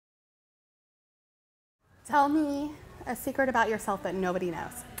Tell me a secret about yourself that nobody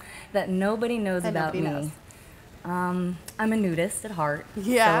knows. That nobody knows about me. I'm a nudist at heart.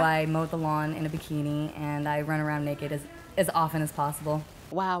 Yeah. So I mow the lawn in a bikini and I run around naked as often as possible.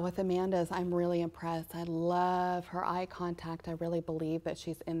 Wow, with Amanda's, I'm really impressed. I love her eye contact. I really believe that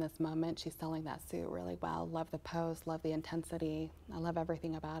she's in this moment. She's selling that suit really well. Love the pose, love the intensity. I love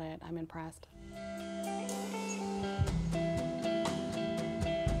everything about it. I'm impressed.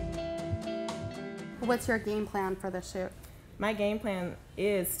 What's your game plan for the shoot? My game plan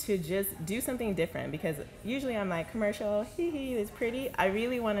is to just do something different, because usually I'm like, commercial, hee hee, it's pretty. I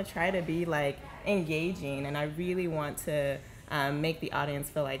really want to try to be like engaging, and I really want to make the audience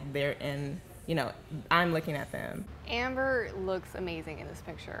feel like they're in, you know, I'm looking at them. Amber looks amazing in this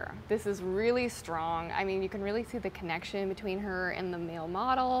picture. This is really strong. I mean, you can really see the connection between her and the male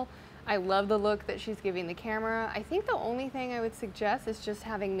model. I love the look that she's giving the camera. I think the only thing I would suggest is just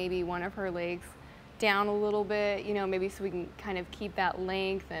having maybe one of her legs down a little bit, you know, maybe so we can kind of keep that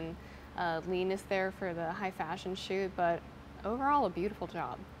length and leanness there for the high fashion shoot, but overall a beautiful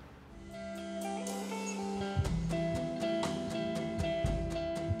job.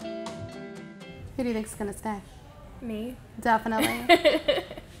 Who do you think's gonna stay? Me. Definitely.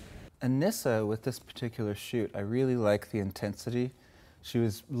 Anissa, with this particular shoot, I really like the intensity. She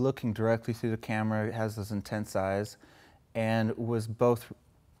was looking directly through the camera, has those intense eyes, and was both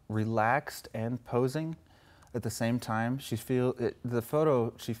relaxed and posing at the same time. The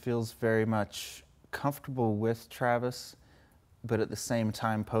photo, she feels very much comfortable with Travis, but at the same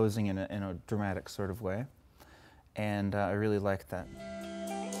time posing in a dramatic sort of way. And I really liked that.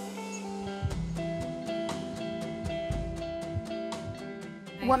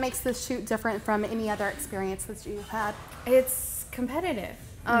 What makes this shoot different from any other experience that you've had? It's competitive.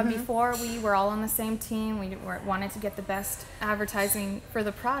 Before, we were all on the same team. We wanted to get the best advertising for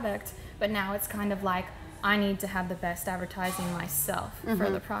the product, but now it's kind of like, I need to have the best advertising myself for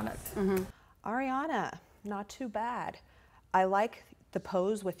the product. Ariana, not too bad. I like the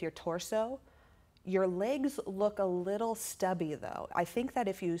pose with your torso. Your legs look a little stubby though. I think that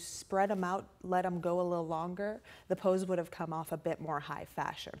if you spread them out, let them go a little longer, the pose would have come off a bit more high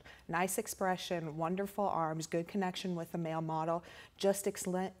fashion. Nice expression, wonderful arms, good connection with the male model. Just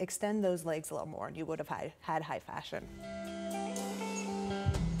extend those legs a little more and you would have had high fashion.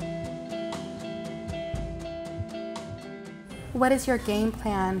 What is your game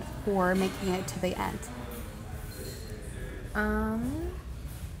plan for making it to the end?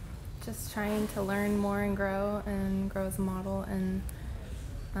 Just trying to learn more and grow as a model, and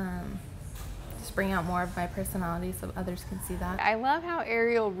just bring out more of my personality so others can see that. I love how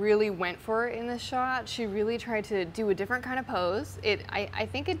Ariel really went for it in this shot. She really tried to do a different kind of pose. I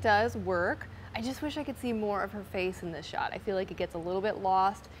think it does work. I just wish I could see more of her face in this shot. I feel like it gets a little bit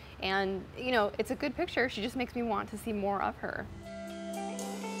lost, and you know, it's a good picture. She just makes me want to see more of her.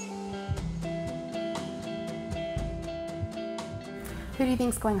 Who do you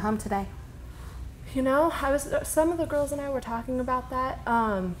think's going home today? You know, some of the girls and I were talking about that.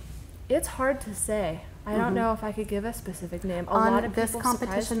 It's hard to say. I don't know if I could give a specific name. A lot of this people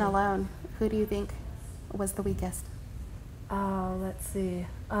competition surprised me. alone, who do you think was the weakest? Oh, let's see.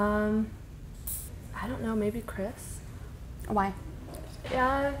 I don't know, maybe Chris. Why?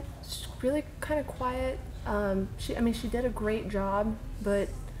 Yeah, she's really kind of quiet. She did a great job, but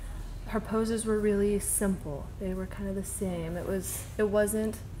her poses were really simple. They were kind of the same. It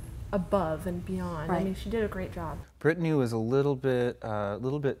wasn't above and beyond. Right. I mean, she did a great job. Brittany was a little bit,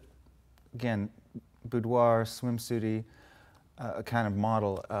 again, boudoir, swimsuity kind of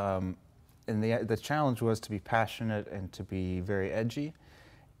model. And the challenge was to be passionate and to be very edgy.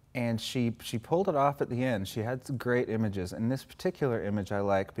 And she pulled it off at the end. She had some great images. And this particular image I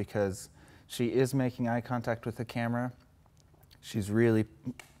like because she is making eye contact with the camera. She's really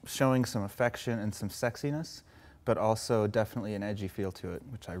showing some affection and some sexiness, but also definitely an edgy feel to it,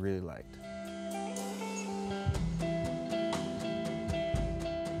 which I really liked.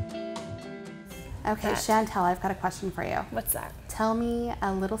 Okay, Chantel, I've got a question for you. What's that? Tell me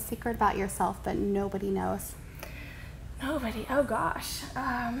a little secret about yourself that nobody knows. Nobody, oh gosh.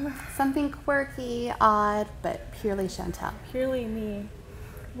 Something quirky, odd, but purely Chantel. Purely me.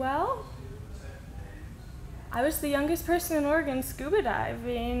 Well, I was the youngest person in Oregon scuba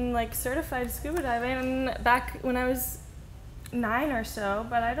diving, like certified scuba diving, back when I was 9 or so,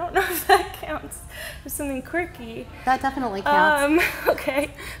 but I don't know if that counts as something quirky. That definitely counts.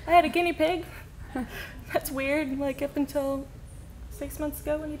 Okay, I had a guinea pig. That's weird, like up until 6 months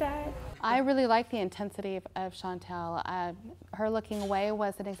ago when he died. I really like the intensity of Chantel. Her looking away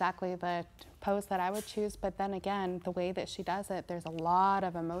wasn't exactly the pose that I would choose, but then again, the way that she does it, there's a lot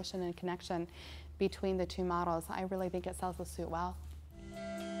of emotion and connection between the two models. I really think it sells the suit well.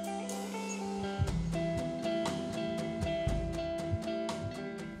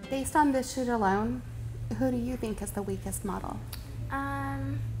 Based on this shoot alone, who do you think is the weakest model?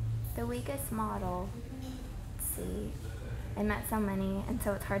 The weakest model, let's see. I met so many, and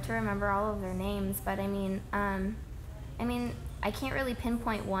so it's hard to remember all of their names, but I mean, I can't really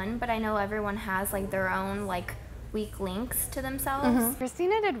pinpoint one, but I know everyone has like their own like weak links to themselves.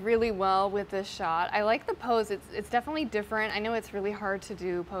 Christina did really well with this shot. I like the pose. It's definitely different. I know it's really hard to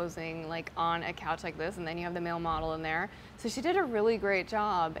do posing like on a couch like this, and then you have the male model in there. So she did a really great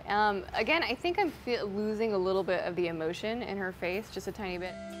job. Again, I think I'm losing a little bit of the emotion in her face, just a tiny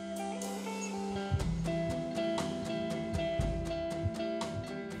bit.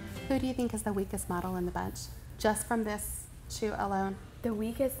 Who do you think is the weakest model in the bunch, just from this shoot alone? The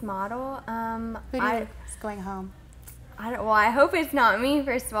weakest model? Who do you think is going home? Well, I hope it's not me,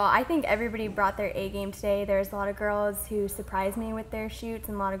 first of all. I think everybody brought their A game today. There's a lot of girls who surprised me with their shoots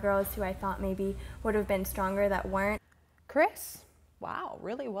and a lot of girls who I thought maybe would have been stronger that weren't. Chris, wow,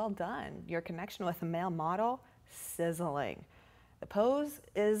 really well done. Your connection with a male model, sizzling. The pose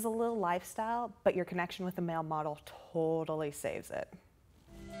is a little lifestyle, but your connection with a male model totally saves it.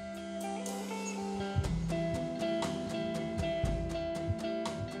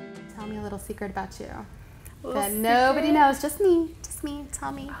 Tell me a little secret about you Little that secret? nobody knows. Just me.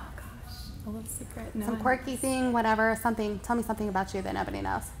 Tell me. Oh gosh, a little secret. No Some one quirky knows. thing, whatever, something. Tell me something about you that nobody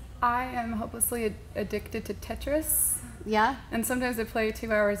knows. I am hopelessly addicted to Tetris, Yeah? and sometimes I play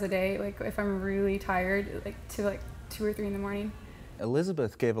 2 hours a day. Like if I'm really tired, like to 2 or 3 in the morning.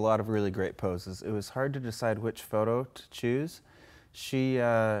 Elizabeth gave a lot of really great poses. It was hard to decide which photo to choose. She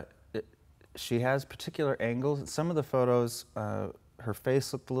has particular angles. Some of the photos, her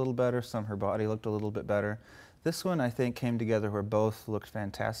face looked a little better, some her body looked a little bit better. This one I think came together where both looked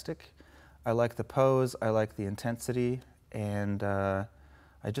fantastic. I like the pose, I like the intensity, and I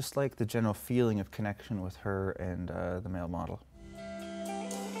just like the general feeling of connection with her and the male model.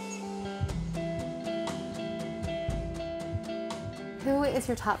 Who is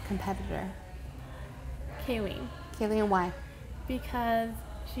your top competitor? Kaylee, Kaylee, and why? because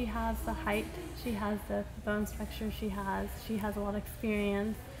she has the height, she has the bone structure she has a lot of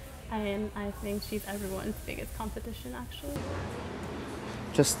experience, and I think she's everyone's biggest competition actually.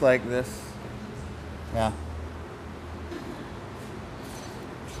 Just like this. Yeah.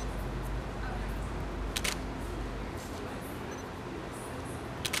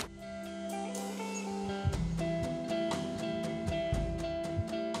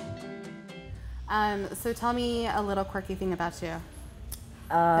 So tell me a little quirky thing about you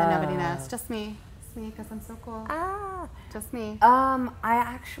that nobody knows. Just me. Just me, because I'm so cool. Just me. I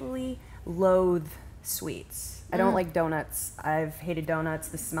actually loathe sweets. I don't like donuts. I've hated donuts.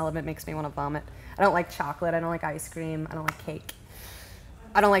 The smell of it makes me want to vomit. I don't like chocolate. I don't like ice cream. I don't like cake.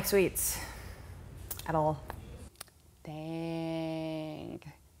 I don't like sweets at all. Dang.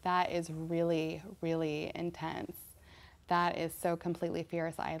 That is really, really intense. That is so completely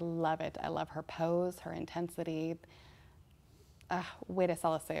fierce. I love it. I love her pose, her intensity. Way to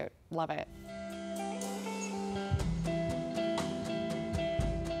sell a suit. Love it.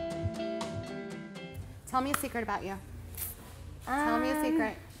 Tell me a secret about you. Tell me a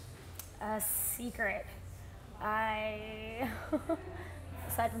secret. A secret. Aside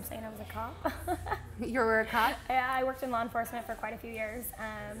from saying I was a cop, You were a cop? I worked in law enforcement for quite a few years.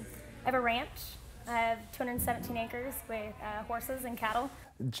 I have a ranch. I have 217 acres with horses and cattle.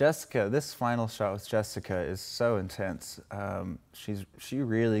 Jessica, this final shot with Jessica is so intense. She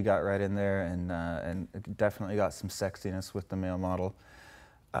really got right in there and definitely got some sexiness with the male model.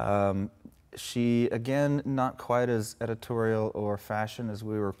 She, again, not quite as editorial or fashion as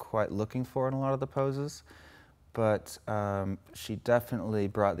we were quite looking for in a lot of the poses, but she definitely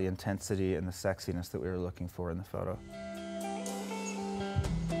brought the intensity and the sexiness that we were looking for in the photo.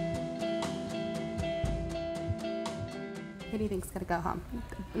 Who do you think's gonna go home?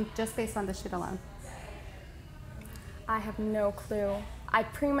 Just based on the shoot alone. I have no clue. I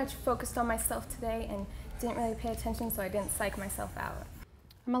pretty much focused on myself today and didn't really pay attention, so I didn't psych myself out.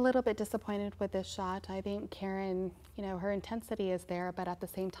 I'm a little bit disappointed with this shot. I think Karen, you know, her intensity is there, but at the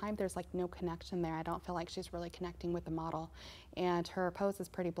same time, there's like no connection there. I don't feel like she's really connecting with the model. And her pose is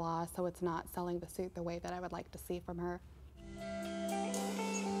pretty blah, so it's not selling the suit the way that I would like to see from her.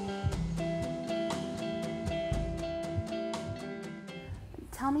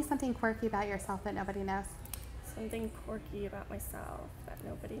 Tell me something quirky about yourself that nobody knows. Something quirky about myself that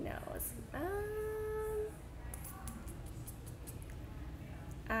nobody knows.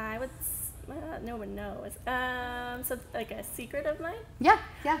 I would, no one knows. So like a secret of mine? Yeah.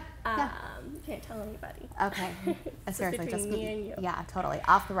 Okay, can't tell anybody. Okay. Seriously, between just me and you. Yeah, totally.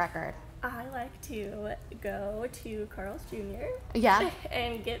 Off the record. I like to go to Carl's Jr. Yeah.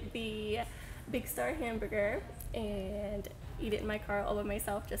 and get the Big Star hamburger and eat it in my car all by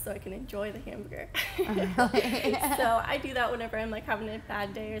myself just so I can enjoy the hamburger. So I do that whenever I'm like having a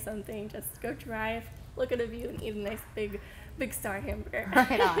bad day or something. Just go drive, look at a view, and eat a nice Big Star hamburger.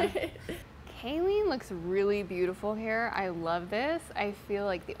 Right on. Kayleen looks really beautiful here. I love this. I feel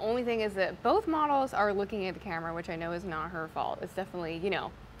like the only thing is that both models are looking at the camera, which I know is not her fault. It's definitely, you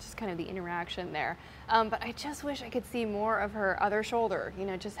know, just kind of the interaction there. But I just wish I could see more of her other shoulder, you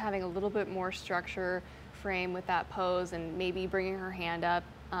know, just having a little bit more structure frame with that pose and maybe bringing her hand up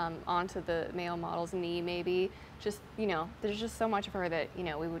onto the male model's knee maybe. Just, you know, there's just so much of her that, you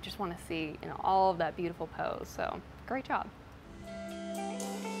know, we would just want to see, you know, all of that beautiful pose. So great job.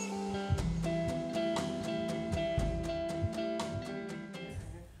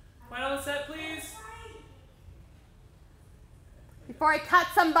 Final set, please. Before I cut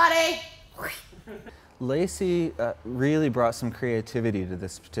somebody. Lacey really brought some creativity to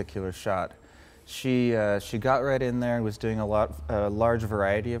this particular shot. She got right in there and was doing a large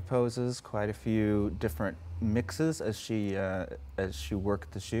variety of poses, quite a few different mixes as she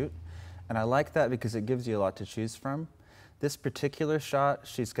worked the shoot, and I like that because it gives you a lot to choose from. This particular shot,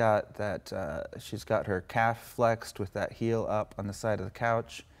 she's got her calf flexed with that heel up on the side of the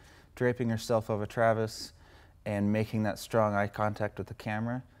couch, draping herself over Travis, and making that strong eye contact with the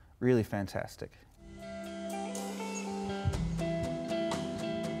camera. Really fantastic.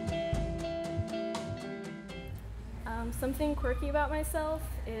 Something quirky about myself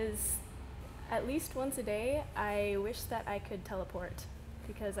is at least once a day, I wish that I could teleport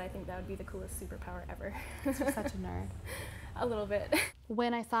because I think that would be the coolest superpower ever. You're such a nerd. A little bit.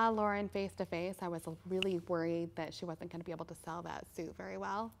 When I saw Lauren face to face, I was really worried that she wasn't going to be able to sell that suit very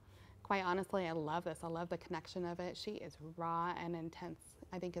well. Quite honestly, I love this. I love the connection of it. She is raw and intense.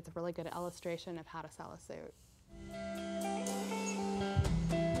 I think it's a really good illustration of how to sell a suit.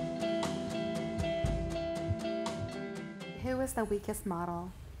 Who was the weakest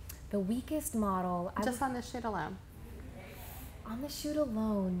model? The weakest model. Just on the shoot alone. On the shoot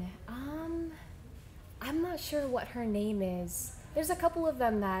alone. I'm not sure what her name is. There's a couple of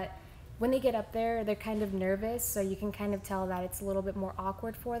them that when they get up there, they're kind of nervous, so you can kind of tell that it's a little bit more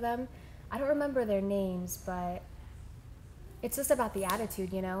awkward for them. I don't remember their names, but it's just about the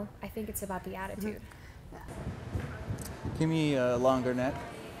attitude, you know? I think it's about the attitude. Yeah. Give me a longer neck.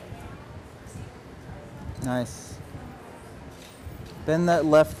 Nice. Bend that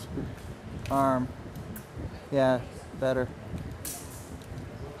left arm. Yeah, better.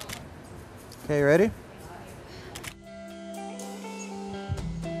 Okay, ready?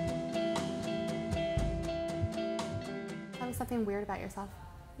 Tell me something weird about yourself.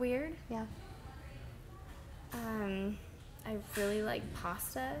 Weird? Yeah. I really like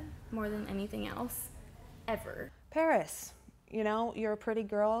pasta more than anything else, ever. Paris, you know, you're a pretty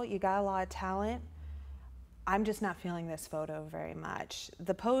girl, you got a lot of talent. I'm just not feeling this photo very much.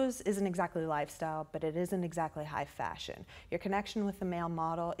 The pose isn't exactly lifestyle, but it isn't exactly high fashion. Your connection with the male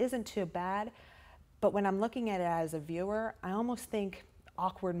model isn't too bad, but when I'm looking at it as a viewer, I almost think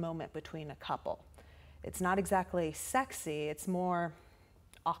awkward moment between a couple. It's not exactly sexy, it's more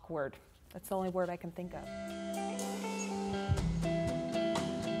awkward. That's the only word I can think of.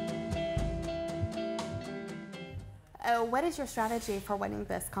 What is your strategy for winning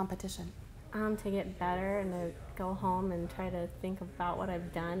this competition? To get better and to go home and try to think about what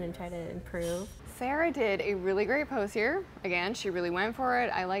I've done and try to improve. Sarah did a really great pose here. Again, she really went for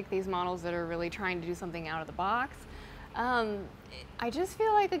it. I like these models that are really trying to do something out of the box. I just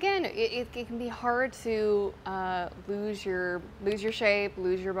feel like, again, it can be hard to lose your shape,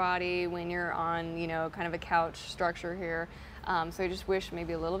 lose your body when you're on, you know, kind of a couch structure here. So I just wish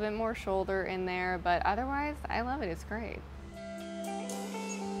maybe a little bit more shoulder in there, but otherwise, I love it. It's great.